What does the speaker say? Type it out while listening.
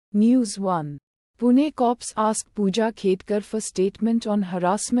News 1. Pune cops ask Puja Khedkar for statement on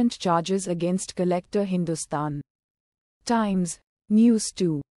harassment charges against collector. Hindustan Times. News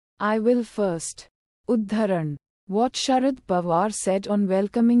 2. I will first. Uddharan. What Sharad Pawar said on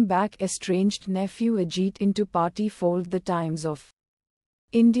welcoming back estranged nephew Ajit into party fold. The Times of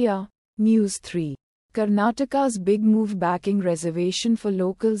India. News 3. Karnataka's big move backing reservation for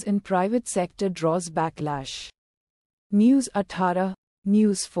locals in private sector draws backlash. News 18.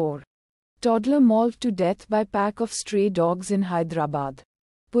 News 4. Toddler mauled to death by pack of stray dogs in Hyderabad.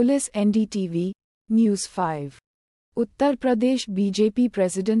 Police. NDTV. News 5. Uttar Pradesh BJP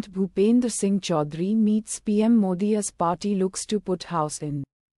President Bhupendra Singh Chaudhary meets PM Modi as party looks to put house in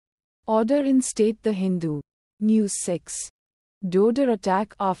order in state. The Hindu. News 6. Doda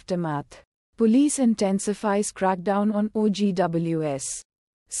attack aftermath. Police intensifies crackdown on OGWs.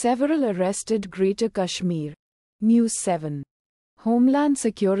 Several arrested. Greater Kashmir. News 7. Homeland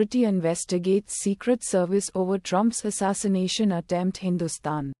Security investigates Secret Service over Trump's assassination attempt.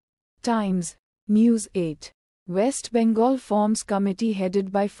 Hindustan Times. News 8. West Bengal forms committee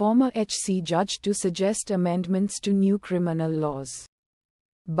headed by former HC judge to suggest amendments to new criminal laws.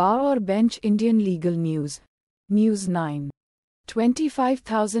 Bar or bench. Indian legal news. News 9.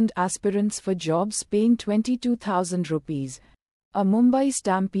 25,000 aspirants for jobs paying 22,000 rupees. A Mumbai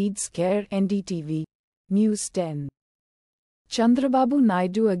stampede scare. NDTV. News 10. Chandrababu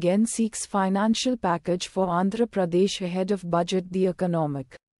Naidu again seeks financial package for Andhra Pradesh ahead of budget. The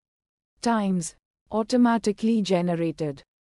Economic Times. Automatically generated.